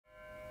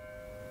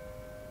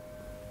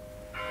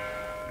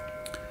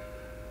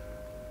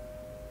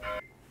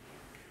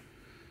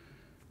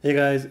Hey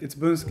guys, it's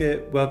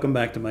Bunsuke. Welcome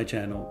back to my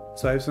channel.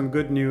 So I have some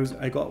good news.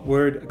 I got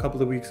word a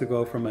couple of weeks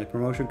ago from my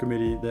promotion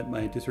committee that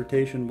my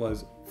dissertation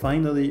was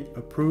finally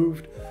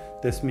approved.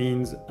 This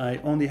means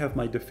I only have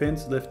my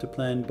defense left to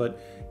plan, but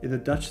in the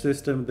Dutch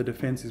system, the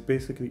defense is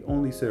basically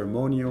only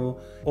ceremonial.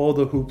 All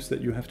the hoops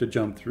that you have to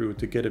jump through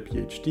to get a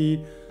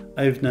PhD,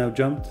 I've now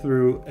jumped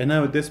through, and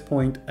now at this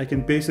point, I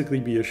can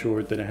basically be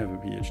assured that I have a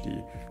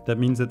PhD. That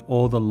means that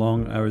all the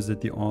long hours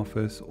at the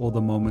office, all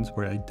the moments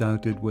where I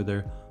doubted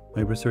whether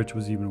my research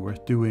was even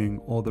worth doing,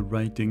 all the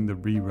writing, the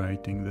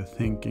rewriting, the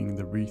thinking,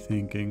 the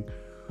rethinking,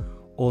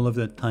 all of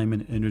that time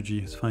and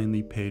energy has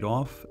finally paid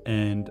off,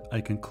 and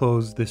I can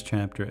close this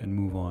chapter and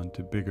move on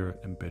to bigger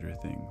and better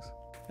things.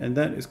 And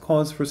that is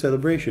cause for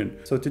celebration.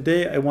 So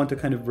today I want to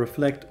kind of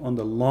reflect on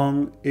the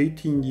long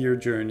 18-year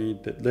journey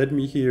that led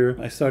me here.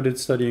 I started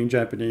studying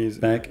Japanese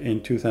back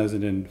in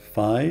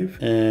 2005,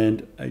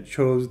 and I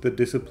chose the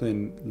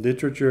discipline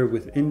literature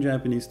within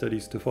Japanese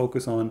studies to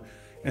focus on.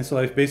 And so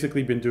I've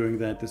basically been doing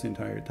that this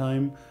entire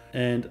time.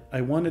 And I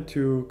wanted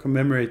to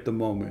commemorate the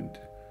moment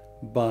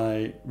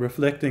by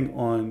reflecting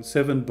on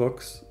 7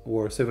 books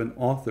or 7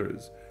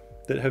 authors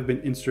that have been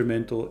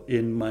instrumental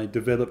in my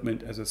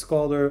development as a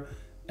scholar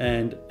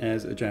and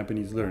as a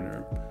Japanese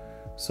learner.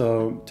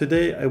 So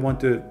today I want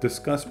to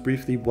discuss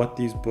briefly what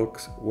these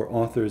books or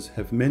authors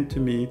have meant to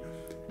me.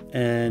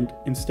 And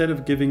instead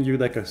of giving you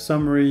like a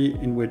summary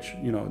in which,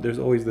 there's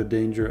always the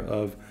danger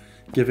of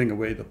giving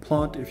away the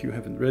plot if you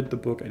haven't read the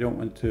book, I don't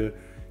want to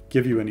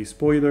give you any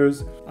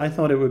spoilers. I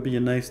thought it would be a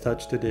nice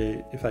touch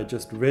today if I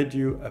just read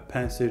you a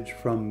passage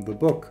from the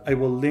book. I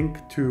will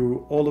link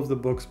to all of the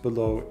books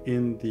below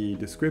in the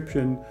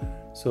description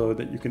so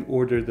that you can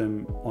order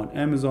them on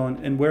Amazon,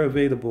 and where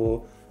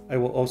available I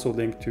will also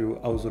link to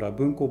Aozora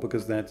Bunko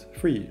because that's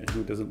free, and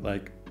who doesn't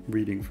like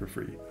reading for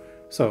free?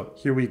 So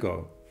here we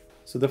go.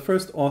 So the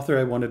first author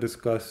I want to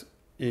discuss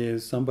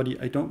is somebody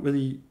I don't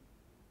really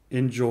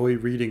enjoy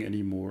reading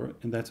anymore,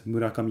 and that's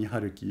Murakami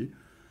Haruki.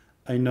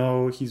 I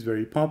know he's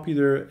very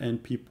popular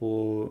and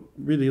people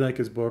really like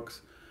his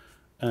books.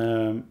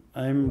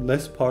 I'm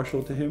less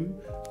partial to him,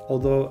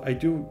 although I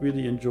do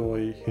really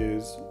enjoy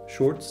his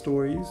short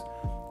stories.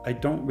 I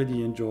don't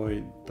really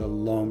enjoy the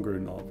longer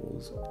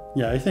novels.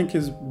 Yeah, I think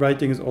his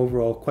writing is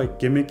overall quite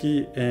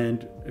gimmicky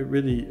and it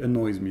really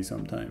annoys me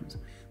sometimes.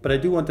 But I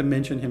do want to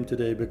mention him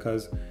today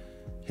because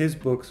his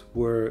books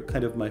were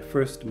kind of my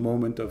first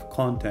moment of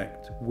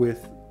contact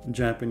with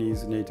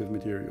Japanese native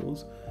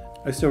materials.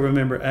 I still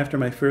remember after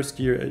my first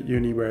year at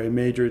uni where I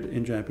majored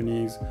in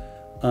Japanese,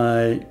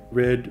 I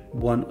read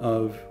one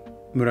of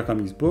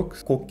Murakami's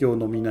books, Kokkyo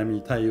no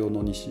Minami, Taiyo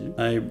no Nishi.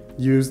 I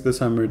used the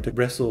summer to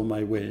wrestle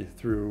my way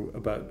through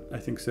about, I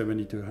think,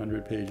 70 to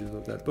 100 pages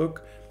of that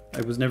book. I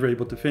was never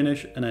able to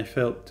finish, and I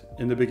felt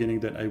in the beginning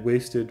that I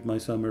wasted my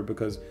summer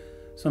because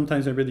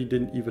sometimes I really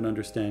didn't even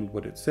understand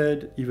what it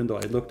said, even though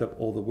I looked up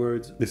all the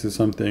words. This is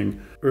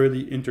something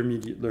early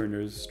intermediate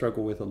learners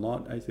struggle with a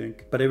lot, I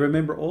think. But I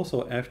remember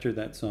also after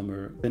that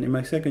summer, and in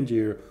my second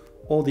year,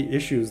 all the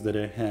issues that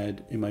I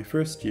had in my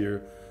first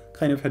year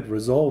kind of had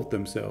resolved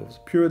themselves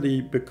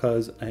purely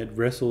because I had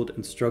wrestled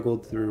and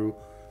struggled through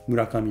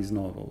Murakami's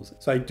novels.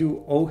 So I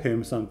do owe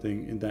him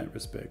something in that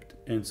respect.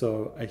 And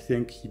so I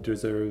think he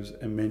deserves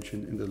a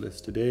mention in the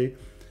list today.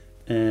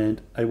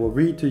 And I will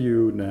read to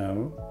you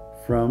now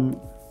from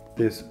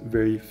this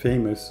very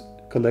famous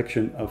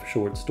collection of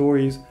short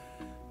stories,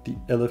 The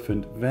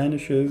Elephant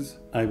Vanishes.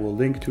 I will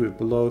link to it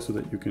below so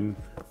that you can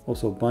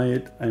also buy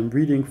it. I'm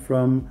reading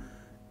from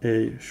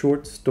a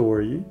short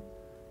story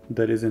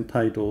that is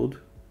entitled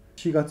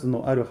 4月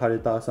のある晴れ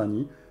た朝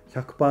に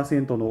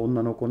 100% の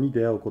女の子に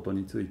出会うこと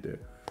について.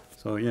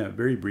 So yeah,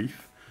 very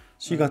brief.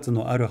 4月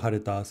のある晴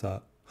れた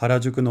朝、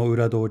原宿の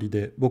裏通り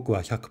で僕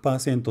は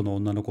 100% の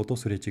女の子と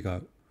すれ違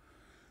う。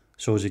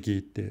正直言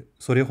って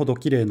それほど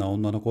綺麗な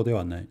女の子で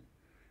はない。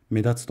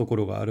目立つとこ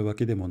ろがあるわ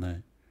けでもな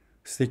い。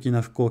素敵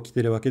な服を着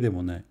ているわけで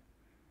もない。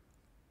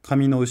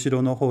髪の後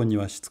ろの方に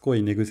はしつこ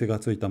い寝癖が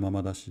ついたま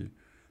まだし、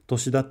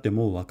歳だって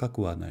もう若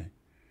くはない。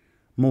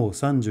もう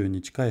30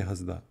に近いは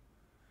ずだ。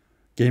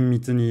厳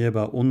密に言え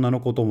ば女の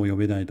子とも呼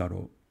べないだ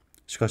ろ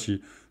う。しか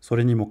しそ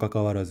れにもか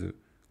かわらず、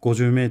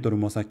50メートル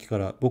も先か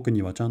ら僕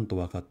にはちゃんと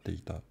分かってい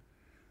た。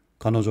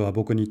彼女は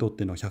僕にとっ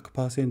ての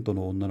 100%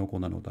 の女の子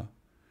なのだ。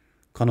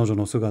彼女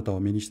の姿を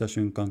目にした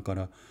瞬間か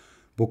ら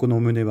僕の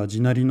胸は地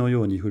鳴りの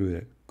ように震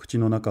え、口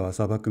の中は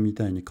砂漠み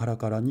たいにカラ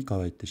カラに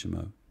乾いてし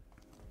まう。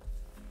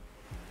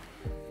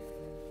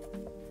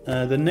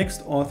The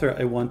next author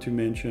I want to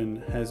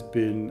mention has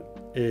been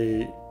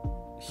a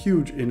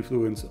huge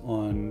influence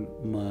on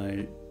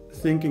my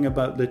thinking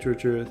about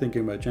literature,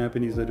 thinking about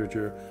Japanese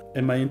literature,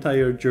 and my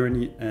entire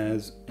journey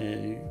as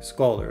a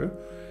scholar.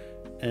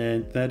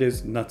 And that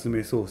is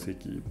Natsume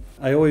Soseki.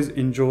 I always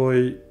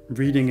enjoy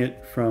reading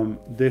it from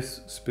this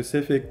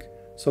specific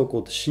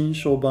so-called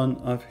Shinshoban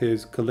of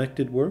his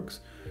collected works.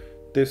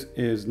 This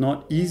is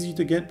not easy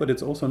to get, but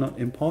it's also not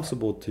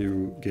impossible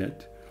to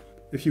get.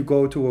 If you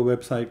go to a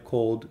website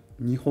called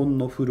Nihon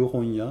no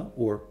Furuhonya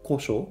or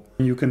Kosho,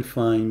 you can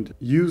find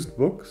used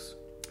books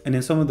And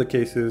in some of the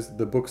cases,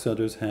 the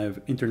booksellers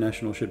have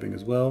international shipping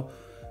as well.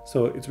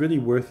 So it's really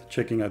worth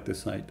checking out this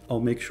site. I'll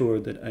make sure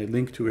that I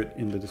link to it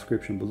in the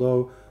description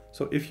below.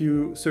 So if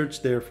you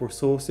search there for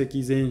漱石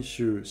全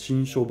集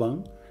新書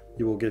版,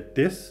 you will get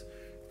this.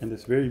 And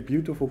this very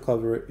beautiful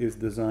cover is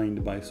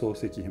designed by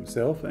Soseki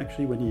himself,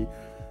 actually, when he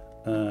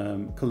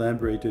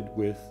collaborated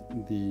with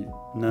the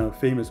now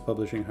famous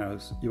publishing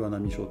house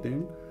Iwanami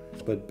Shoten.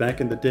 But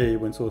back in the day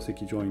when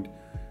Soseki joined,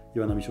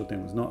 Iwanami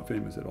Shoten was not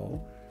famous at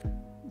all.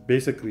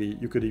 Basically,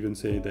 you could even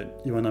say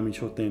that Iwanami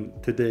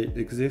Shoten today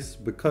exists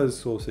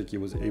because Soseki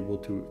was able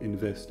to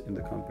invest in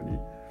the company.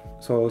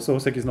 So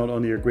Soseki is not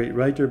only a great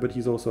writer, but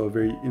he's also a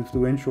very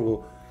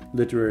influential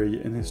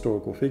literary and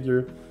historical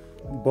figure.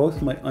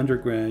 Both my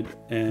undergrad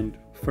and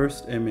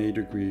first MA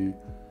degree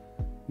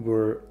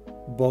were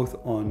both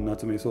on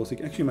Natsume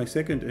Soseki. Actually, my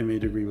second MA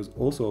degree was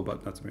also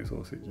about Natsume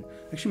Soseki.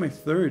 Actually, my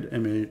third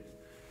MA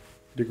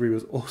degree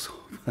was also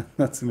about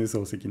Natsume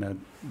Soseki, now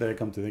that I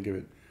come to think of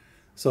it.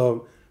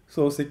 So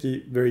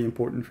Soseki, very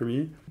important for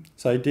me.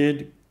 So I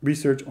did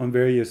research on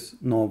various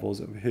novels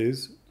of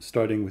his,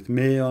 starting with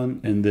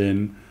Meion and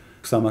then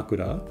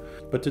Samakura.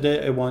 But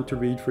today I want to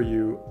read for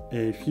you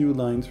a few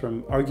lines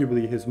from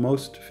arguably his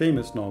most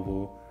famous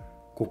novel,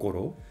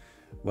 Kokoro.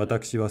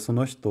 私はそ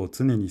の人を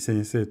常に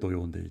先生と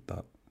呼んでい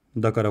た。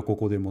だからこ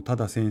こでもた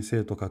だ先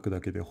生と書くだ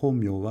けで本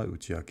名は打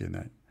ち明け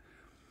ない。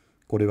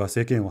これは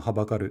世間をは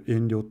ばかる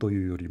遠慮と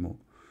いうよりも、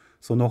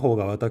その方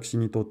が私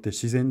にとって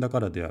自然だか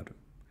らである。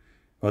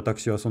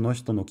私はその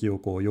人の記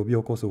憶を呼び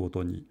起こすご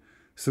とに、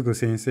すぐ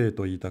先生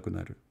と言いたく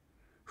なる。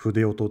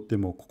筆を取って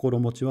も心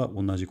持ちは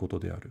同じこと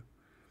である。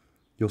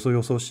よそ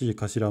よそしい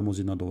頭文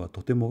字などは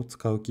とても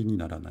使う気に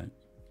ならない。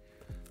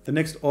The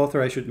next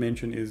author I should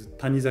mention is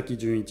Tanizaki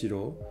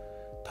Junichiro.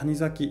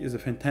 Tanizaki is a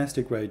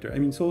fantastic writer. I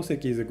mean,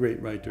 Soseki is a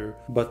great writer,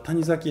 but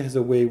Tanizaki has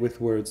a way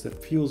with words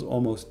that feels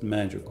almost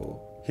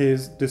magical.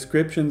 His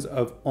descriptions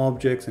of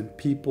objects and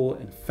people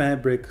and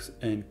fabrics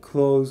and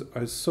clothes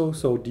are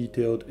so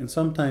detailed, and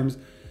sometimes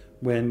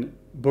when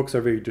books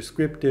are very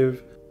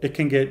descriptive, it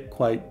can get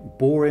quite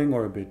boring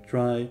or a bit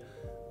dry,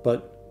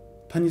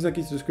 but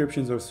Tanizaki's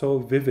descriptions are so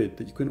vivid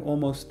that you can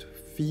almost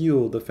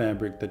feel the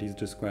fabric that he's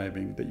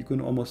describing, that you can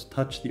almost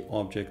touch the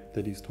object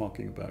that he's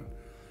talking about.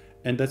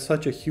 And that's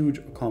such a huge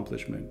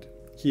accomplishment.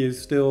 He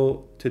is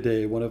still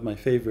today one of my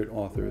favorite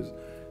authors,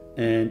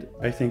 and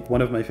I think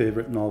one of my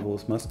favorite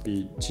novels must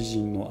be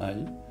Chijin no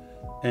Ai.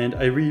 And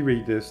I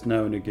reread this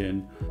now and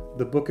again.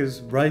 The book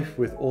is rife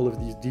with all of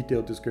these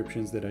detailed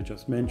descriptions that I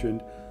just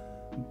mentioned,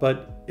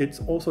 but it's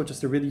also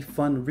just a really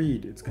fun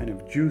read. It's kind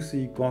of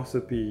juicy,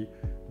 gossipy,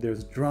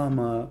 there's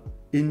drama,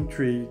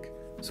 intrigue.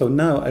 So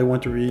now I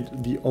want to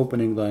read the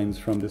opening lines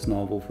from this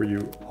novel for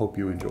you. Hope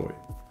you enjoy.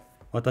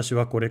 私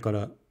はこれか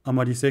らあ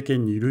まり世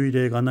間に類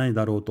例がない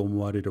だろうと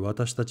思われる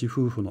私たち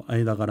夫婦の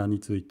間柄に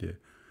ついて、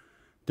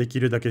でき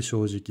るだけ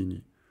正直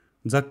に、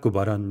ざっく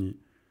ばらんに、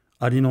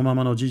ありのま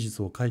まの事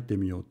実を書いて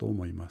みようと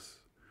思いま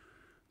す。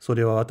そ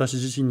れは私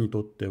自身に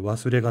とって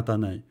忘れがた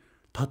ない、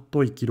たっ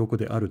とい記録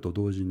であると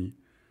同時に、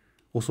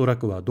おそら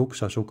くは読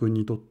者諸君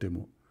にとって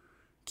も、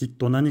きっ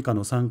と何か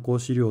の参考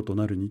資料と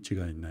なるに違い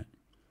ない。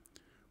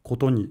こ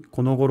とに、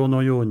この頃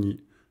のよう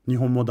に、日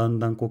本もだん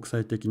だん国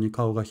際的に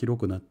顔が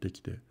広くなって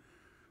きて、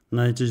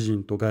内地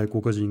人と外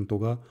国人と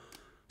が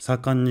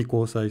盛んに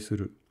交際す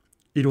る。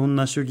いろん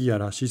な主義や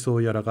ら思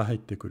想やらが入っ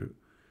てくる。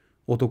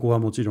男は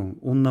もちろん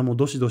女も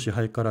どしどし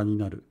ハイカラに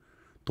なる。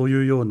と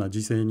いうような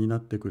時勢にな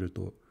ってくる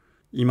と、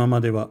今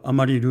まではあ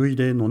まり類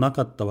例のな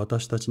かった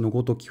私たちの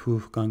ごとき夫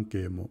婦関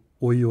係も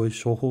おいおい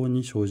処方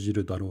に生じ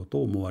るだろう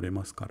と思われ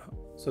ますから。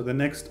So the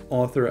next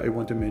author I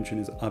want to mention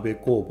is Abe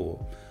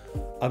Kobo.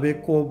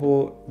 Abe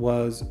Kobo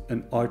was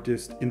an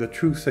artist in the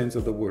true sense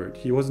of the word.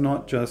 He was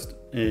not just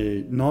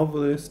a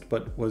novelist,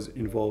 but was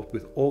involved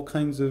with all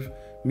kinds of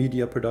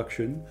media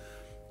production.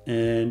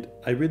 And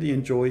I really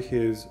enjoy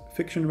his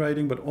fiction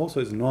writing, but also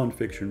his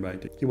non-fiction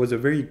writing. He was a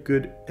very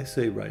good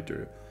essay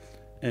writer.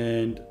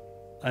 And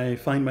I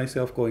find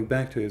myself going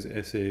back to his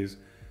essays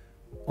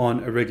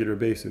on a regular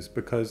basis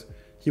because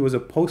he was a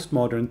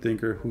postmodern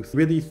thinker who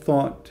really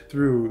thought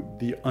through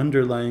the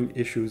underlying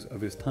issues of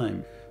his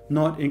time.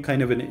 Not in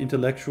kind of an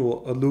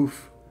intellectual,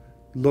 aloof,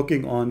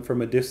 looking on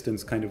from a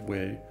distance kind of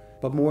way,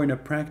 but more in a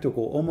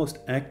practical,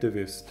 almost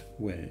activist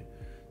way.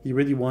 He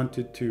really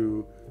wanted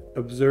to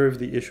observe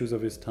the issues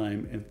of his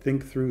time and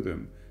think through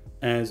them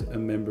as a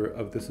member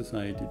of the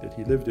society that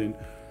he lived in.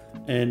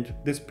 And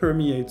this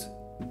permeates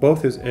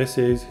both his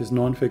essays, his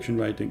non-fiction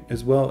writing,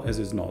 as well as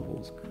his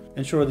novels.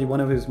 And surely one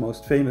of his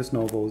most famous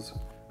novels,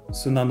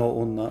 Suna no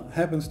Onna,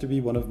 happens to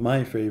be one of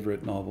my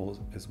favorite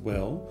novels as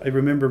well. I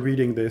remember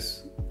reading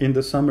this in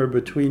the summer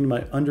between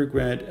my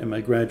undergrad and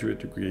my graduate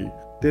degree.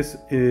 This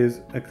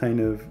is a kind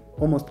of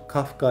almost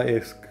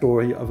Kafkaesque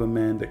story of a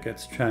man that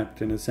gets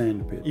trapped in a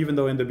sandpit. Even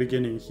though in the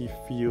beginning he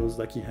feels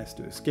like he has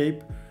to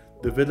escape,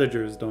 the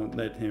villagers don't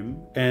let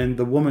him, and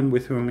the woman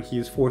with whom he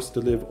is forced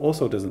to live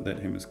also doesn't let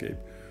him escape.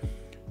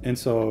 And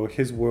so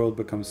his world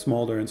becomes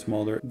smaller and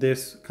smaller.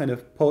 This kind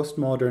of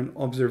postmodern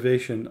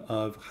observation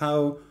of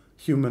how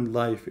human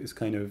life is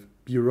kind of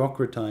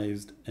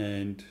bureaucratized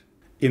and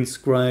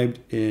inscribed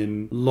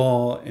in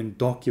law and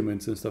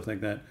documents and stuff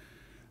like that.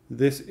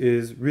 This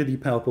is really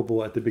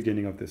palpable at the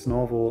beginning of this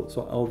novel,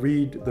 so I'll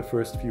read the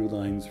first few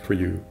lines for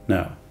you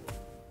now.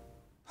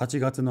 8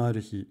月のあ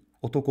る日、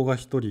男が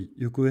一人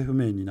行方不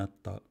明になっ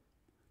た。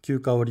休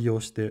暇を利用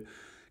して、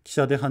汽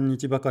車で半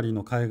日ばかり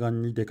の海岸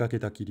に出かけ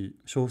たきり、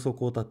消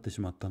息を絶ってし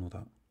まったの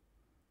だ。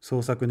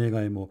捜索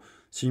願いも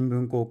新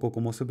聞広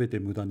告もすべて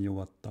無駄に終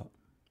わった。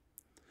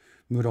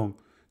無論、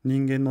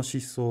人間の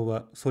失踪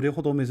はそれ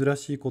ほど珍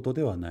しいこと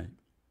ではない。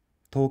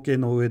統計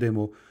の上で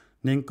も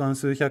年間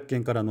数百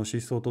件からの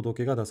失踪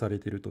届が出され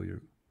ているとい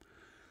う。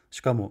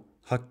しかも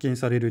発見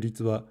される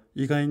率は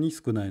意外に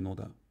少ないの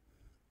だ。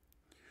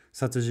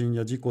殺人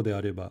や事故で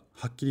あれば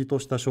はっきりと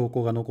した証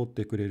拠が残っ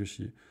てくれる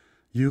し、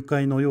誘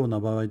拐のような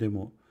場合で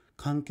も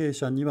関係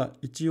者には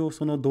一応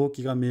その動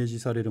機が明示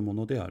されるも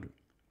のである。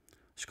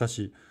しか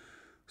し、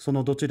そ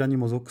のどちらに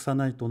も属さ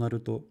ないとな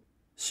ると、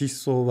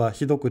失踪は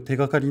ひどく手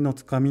がかりの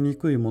つかみに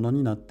くいもの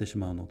になってし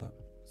まうのだ。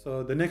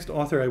So the next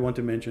author I want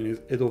to mention is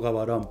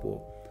Edogawa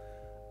Rampo.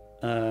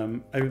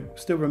 I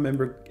still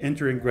remember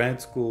entering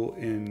grad school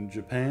in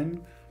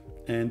Japan,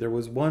 and there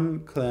was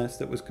one class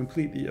that was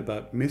completely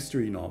about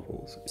mystery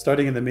novels.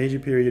 Starting in the Meiji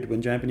period,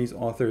 when Japanese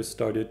authors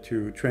started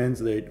to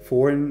translate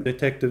foreign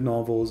detective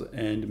novels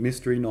and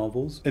mystery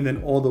novels, and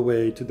then all the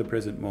way to the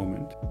present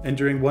moment. And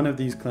during one of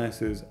these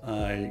classes,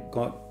 I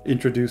got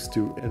introduced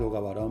to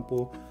Edogawa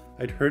Rampo.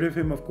 I'd heard of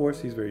him, of course,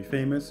 he's very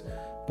famous,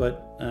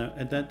 but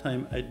at that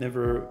time I'd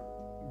never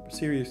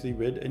seriously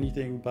read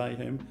anything by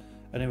him,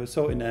 and I was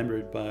so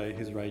enamored by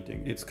his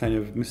writing. It's kind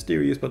of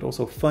mysterious but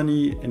also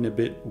funny and a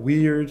bit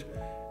weird,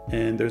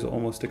 and there's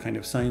almost a kind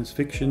of science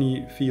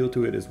fiction-y feel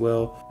to it as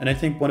well. And I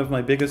think one of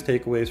my biggest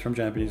takeaways from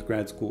Japanese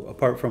grad school,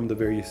 apart from the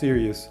very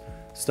serious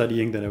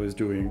studying that I was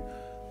doing,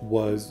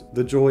 was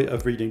the joy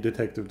of reading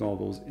detective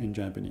novels in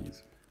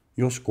Japanese.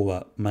 よしこ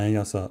は毎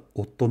朝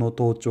夫の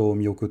登庁を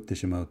見送って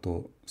しまう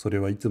と、それ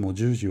はいつも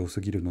10時を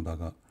過ぎるのだ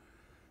が、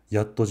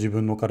やっと自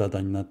分の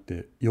体になっ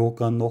て洋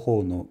館の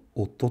方の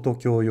夫と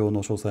共用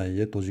の書斎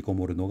へ閉じこ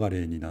もるのが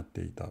例になっ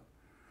ていた。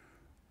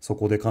そ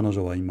こで彼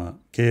女は今、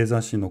経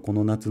雑誌のこ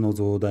の夏の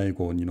増大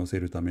号に載せ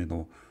るため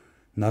の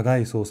長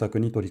い創作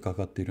に取り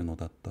掛かっているの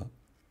だった。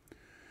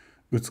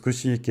美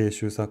しい慶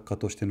州作家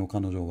としての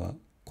彼女は、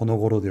この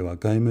頃では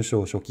外務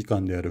省書記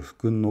官である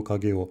福君の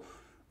影を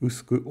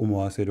薄く思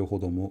わせるほ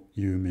ども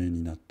有名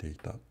になってい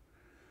た。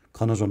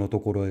彼女のと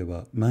ころへ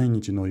は毎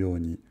日のよう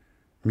に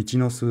道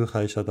の崇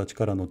拝者たち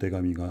からの手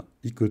紙が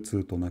幾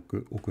通とな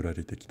く送ら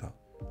れてきた。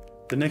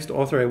The next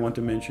author I want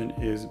to mention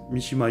is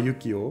Mishima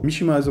Yukio.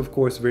 Mishima is of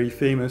course very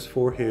famous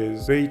for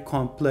his very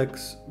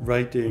complex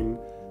writing,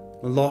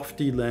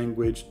 lofty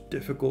language,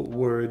 difficult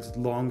words,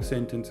 long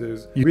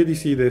sentences. You really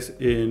see this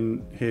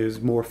in his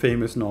more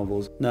famous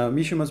novels. Now,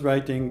 Mishima's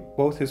writing,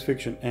 both his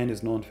fiction and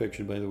his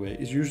non-fiction, by the way,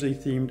 is usually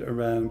themed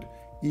around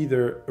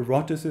either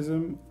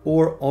eroticism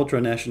or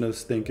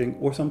ultra-nationalist thinking,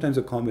 or sometimes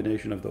a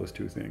combination of those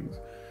two things.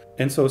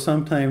 And so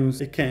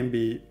sometimes it can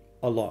be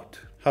a lot.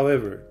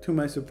 However, to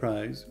my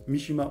surprise,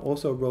 Mishima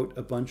also wrote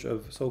a bunch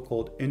of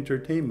so-called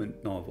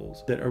entertainment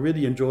novels that are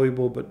really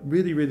enjoyable but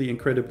really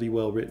incredibly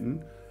well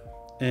written.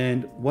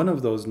 And one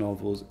of those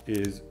novels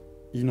is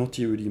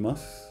Inochi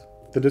Urimasu.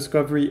 The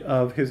discovery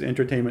of his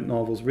entertainment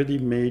novels really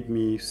made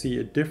me see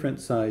a different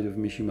side of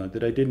Mishima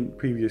that I didn't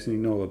previously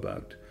know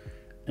about.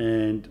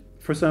 And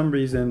for some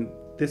reason,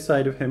 this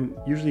side of him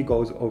usually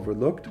goes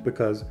overlooked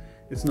because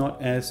it's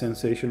not as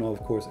sensational,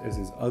 of course, as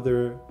his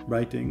other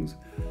writings.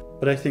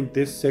 But I think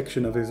this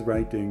section of his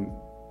writing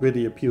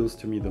really appeals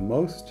to me the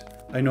most.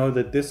 I know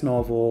that this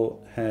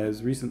novel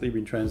has recently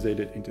been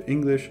translated into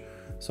English,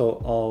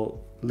 so I'll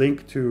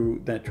link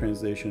to that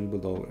translation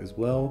below as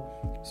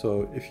well.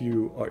 So if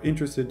you are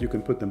interested, you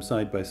can put them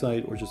side by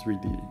side or just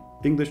read the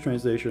English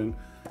translation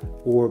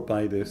or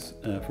buy this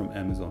from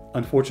Amazon.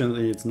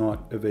 Unfortunately, it's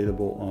not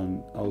available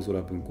on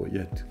Aozora Bunko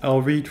yet.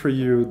 I'll read for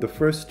you the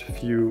first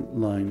few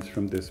lines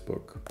from this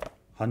book.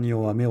 ハニ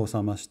オは目を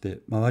覚まして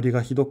周り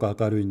がひどく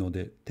明るいの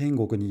で天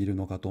国にいる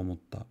のかと思っ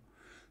た。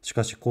し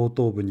かし後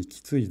頭部に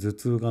きつい頭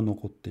痛が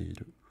残ってい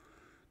る。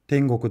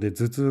天国で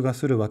頭痛が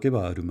するわけ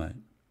はあるまい。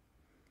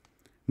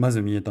ま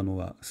ず見えたの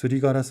はすり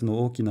ガラス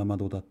の大きな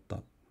窓だった。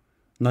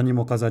何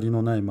も飾り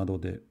のない窓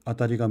であ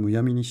たりがむ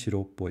やみに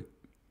白っぽい。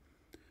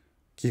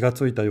気が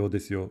ついたようで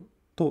すよ、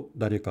と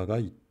誰かが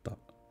言った。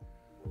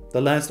The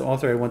last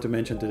author I want to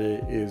mention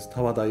today is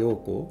Tawada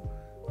Yoko.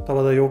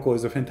 Tawada Yoko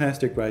is a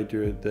fantastic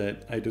writer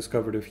that I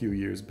discovered a few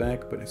years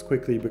back, but has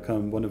quickly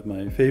become one of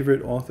my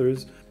favorite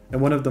authors.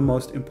 And one of the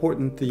most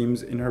important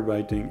themes in her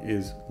writing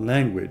is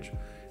language.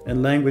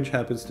 And language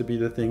happens to be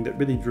the thing that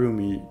really drew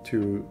me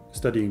to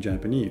studying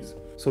Japanese.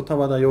 So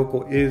Tawada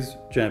Yoko is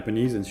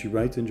Japanese and she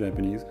writes in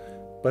Japanese,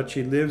 but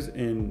she lives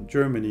in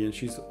Germany and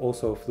she's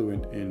also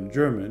fluent in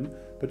German,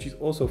 but she's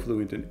also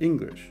fluent in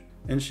English.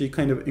 And she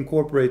kind of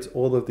incorporates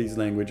all of these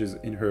languages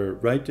in her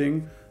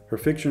writing, her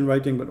fiction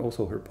writing, but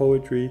also her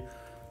poetry.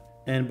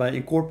 And by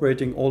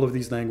incorporating all of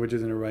these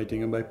languages in her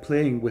writing and by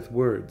playing with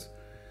words,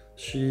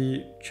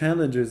 she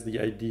challenges the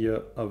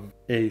idea of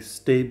a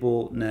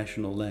stable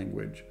national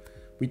language.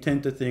 We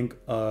tend to think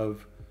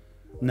of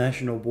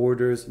national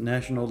borders,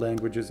 national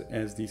languages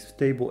as these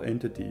stable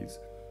entities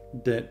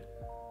that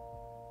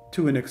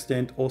to an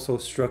extent also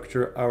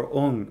structure our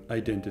own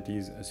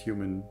identities as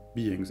human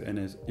beings and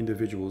as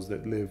individuals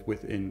that live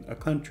within a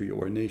country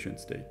or a nation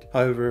state.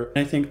 However,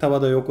 I think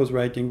Tawada Yoko's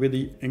writing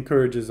really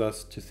encourages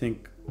us to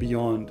think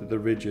beyond the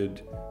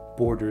rigid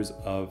borders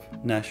of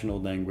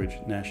national language,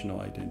 national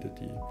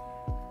identity.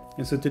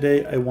 And so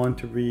today I want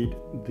to read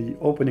the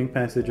opening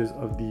passages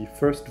of the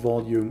first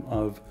volume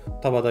of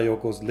Tawada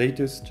Yoko's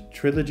latest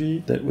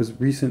trilogy that was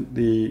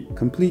recently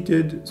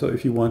completed. So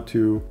if you want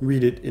to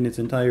read it in its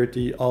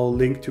entirety, I'll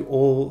link to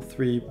all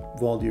 3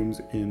 volumes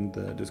in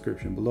the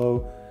description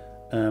below.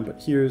 But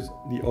here's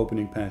the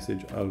opening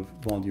passage of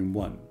volume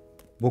 1.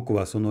 僕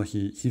はその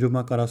日、昼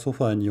間からソ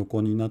ファーに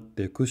横になっ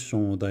てクッショ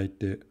ンを抱い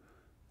て、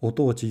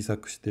音を小さ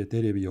くして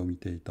テレビを見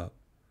ていた。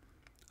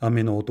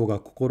雨の音が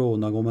心を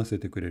和ませ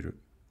てくれる。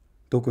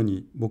特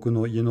に僕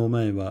の家の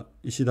前は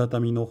石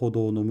畳の歩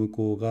道の向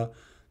こうが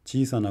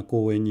小さな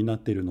公園になっ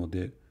ているの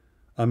で、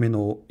雨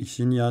の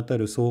石に当た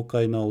る爽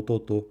快な音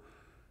と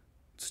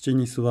土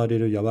に吸われ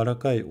る柔ら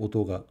かい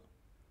音が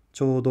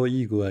ちょうど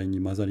いい具合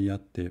に混ざり合っ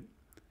て、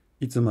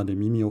いつまで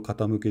耳を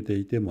傾けて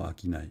いても飽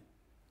きない。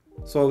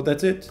So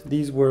that's it.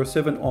 These were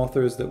 7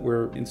 authors that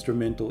were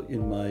instrumental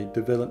in my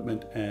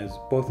development as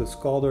both a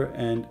scholar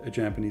and a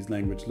Japanese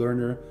language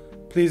learner.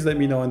 Please let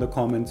me know in the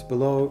comments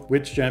below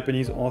which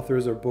Japanese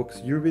authors or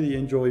books you really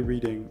enjoy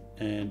reading,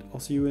 and I'll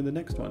see you in the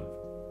next one.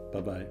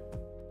 Bye-bye.